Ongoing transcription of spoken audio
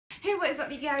what is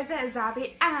up you guys, it is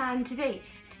Abby, and today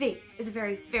is a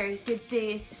very, very good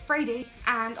day. It's Friday,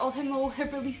 and All Time Low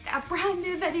have released a brand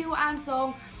new video and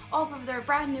song off of their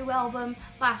brand new album,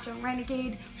 Last on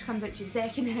Renegade, which comes out June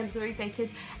 2nd, and I'm so excited.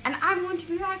 And I'm going to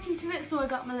be reacting to it, so I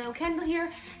got my little Kindle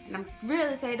here, and I'm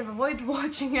really excited. I've avoided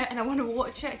watching it, and I want to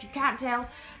watch it, if you can't tell.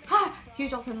 Ha!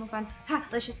 Huge All Time Low fan. Ha!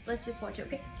 Let's just watch it,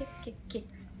 okay?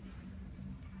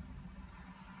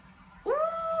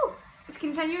 Ooh! It's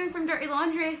continuing from Dirty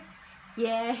Laundry.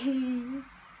 Yay!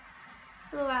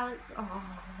 Hello, Alex. Oh,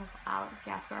 Alex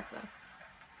Gaskarth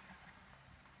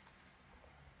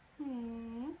though.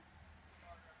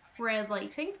 Red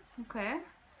lighting. Okay.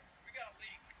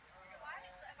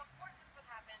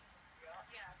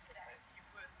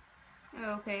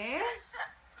 Okay.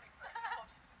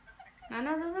 None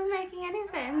of this is making any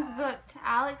sense, but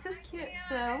Alex is cute,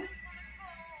 so.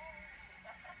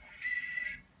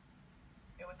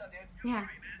 Hey, what's up, dude? Yeah.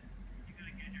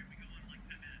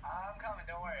 I'm coming,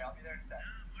 don't worry, I'll be there in a sec.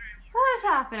 What is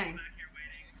happening?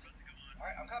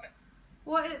 Alright, I'm coming.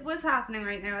 What's happening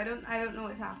right now? I don't know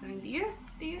what's happening. Do you?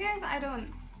 Do you guys? I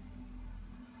don't.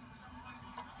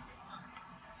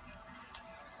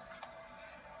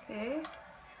 Okay.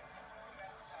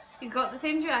 He's got the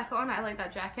same jacket on. I like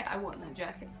that jacket. I want that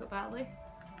jacket so badly.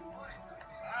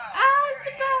 Ah,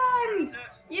 it's the band!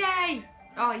 Yay!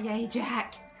 Oh, yay,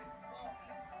 Jack.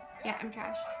 Yeah, I'm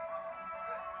trash.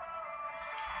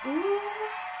 Ooh.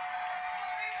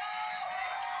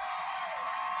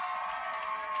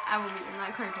 I will be in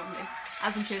that crowd one day,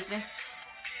 as on Tuesday.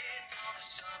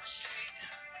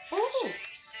 Oh,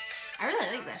 I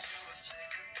really like this.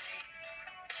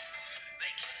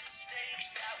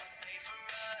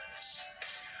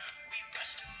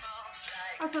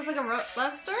 Oh, so it's like a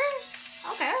love story?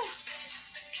 Okay.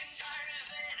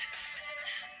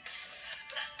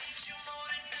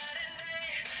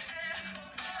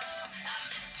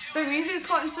 Their music's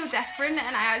gotten so different,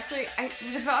 and I was a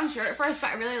bit unsure at first,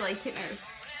 but I really like it now.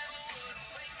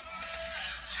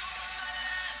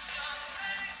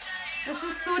 This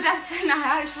is so different,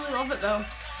 I actually love it though.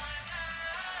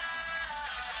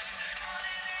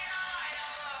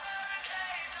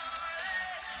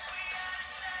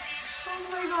 Oh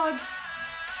my god.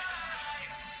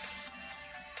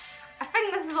 I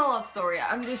think this is a love story.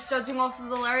 I'm just judging off of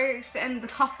the lyrics and the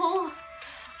couple.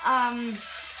 I'm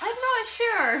not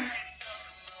sure.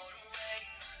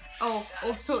 Oh,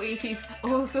 so 80s.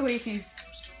 Oh, so 80s.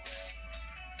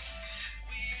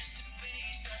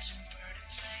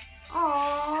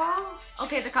 Aww.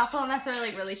 Okay, the couple in this are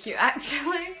like really cute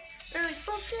actually. They're like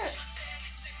so cute.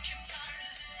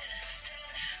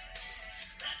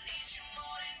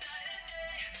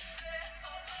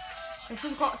 This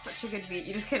has got such a good beat,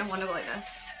 you just kind of want to go like this.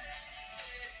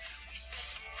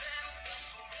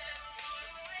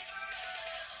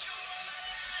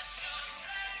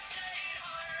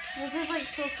 This is like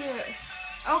so cute.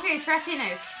 Okay, trippy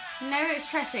now. Now it's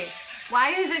trippy.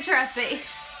 Why is it trippy?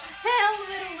 Hell,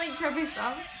 I don't like trippy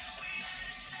stuff.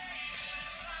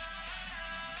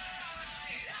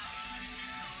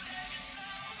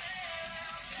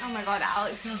 Oh my god,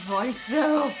 Alex's voice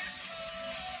though.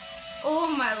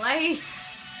 Oh my life.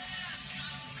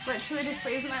 Literally just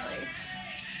saves my life.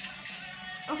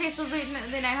 Okay, so they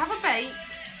now have a bike.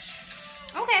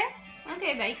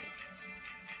 Okay, bike.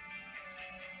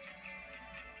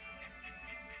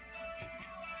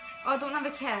 Oh, I don't have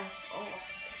a kiss. Oh.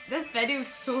 This video is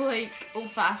so like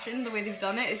old fashioned, the way they've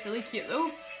done it. It's really cute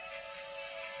though.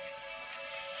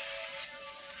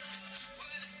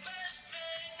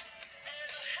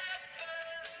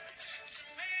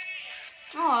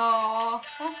 Aww,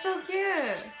 that's so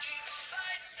cute.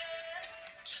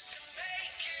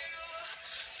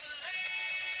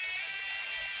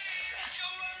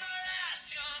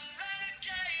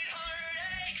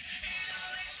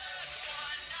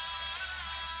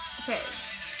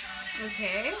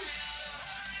 Okay.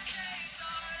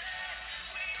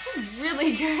 It's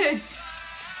really good.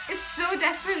 It's so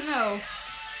different though.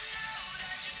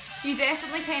 You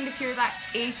definitely kind of hear that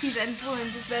 80s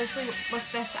influence, especially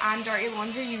with this and Dirty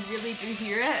Laundry. You really do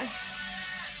hear it.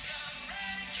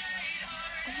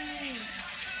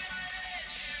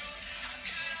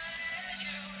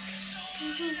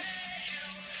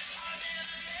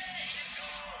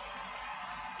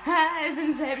 It's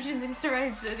Inception that just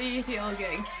arrived at the ATL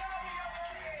gig.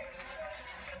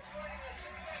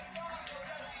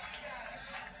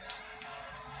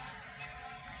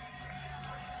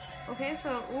 Okay,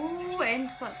 so, ooh,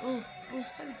 end clip. Ooh,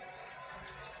 funny.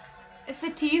 It's the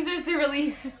teasers they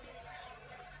released.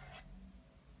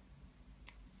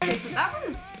 Okay, so that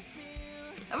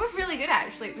was really good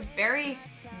actually. It was very,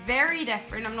 very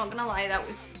different. I'm not gonna lie, that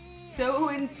was so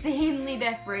insanely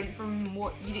different from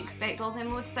what you'd expect All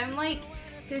Time Low to sound like.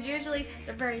 Because usually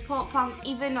they're very pop punk.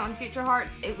 Even on Future Hearts,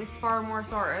 it was far more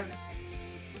sort of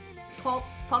pop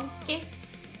punky,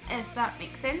 if that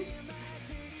makes sense.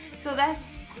 So this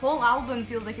whole album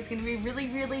feels like it's going to be really,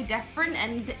 really different.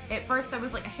 And at first I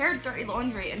was like, I heard Dirty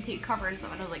Laundry and Take Cover and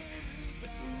stuff, and I was like,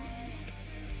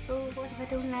 oh, what if I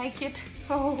don't like it?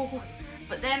 Oh.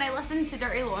 But then I listened to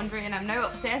Dirty Laundry and I'm now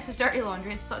obsessed with Dirty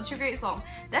Laundry. It's such a great song.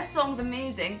 This song's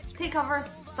amazing. Take Cover,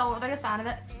 still not the biggest fan of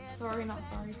it. Sorry, not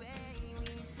sorry.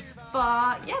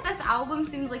 But yeah, this album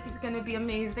seems like it's going to be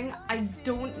amazing. I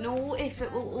don't know if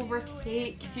it will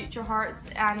overtake Future Hearts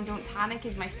and Don't Panic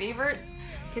is my favourites.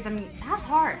 Because I mean, that's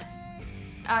hard.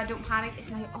 Don't Panic is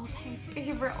my all-time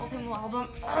favourite all-time low album.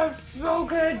 Oh, it's so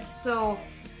good! So,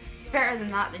 it's better than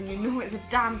that, then you know it's a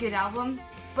damn good album.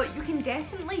 But you can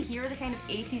definitely hear the kind of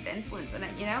 80s influence in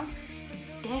it, you know?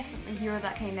 Definitely hear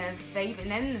that kind of vibe. And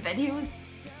then the videos,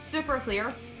 super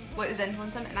clear what is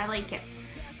influencing, and I like it.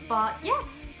 But yeah,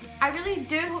 I really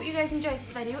do hope you guys enjoyed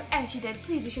this video. If you did,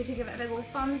 please be sure to give it a big old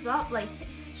thumbs up, like,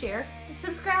 share, and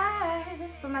subscribe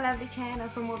for my lovely channel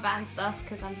for more band stuff,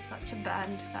 because I'm such a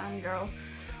band fangirl.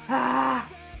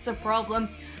 It's a problem,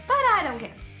 but I don't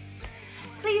care.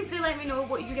 Please do let me know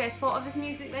what you guys thought of this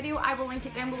music video. I will link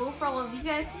it down below for all of you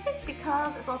guys to see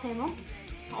because it's all time low.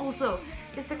 Also,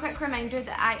 just a quick reminder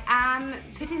that I am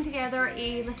putting together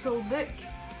a little book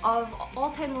of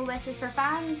all time low letters for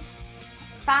fans.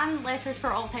 Fan letters for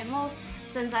all time low,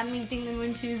 since I'm meeting them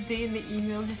on Tuesday and the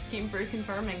email just came through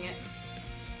confirming it.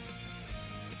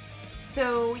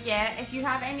 So yeah, if you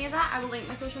have any of that, I will link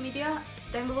my social media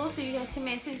down below so you guys can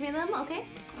message me them, okay?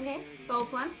 Okay, it's all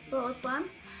planned, it's all planned.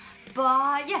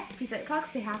 But yeah, peace out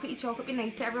cocks, stay happy, eat chocolate, be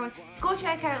nice to everyone. Go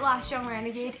check out Last Young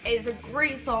Renegade, it's a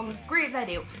great song, great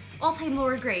video. All Time Low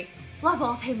are great, love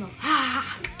All Time Low.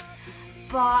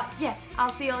 But yeah,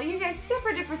 I'll see all you guys super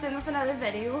duper soon with another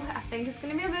video. I think it's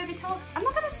going to be a movie talk. I'm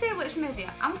not going to say which movie,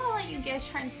 I'm going to let you guys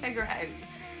try and figure it out.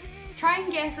 Try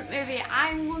and guess what movie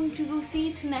I'm going to go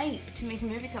see tonight to make a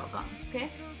movie talk on, okay?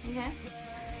 Okay?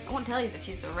 I won't tell you if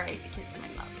she's so right because I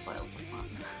might not spoil the fun.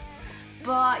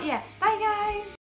 But yeah, bye guys!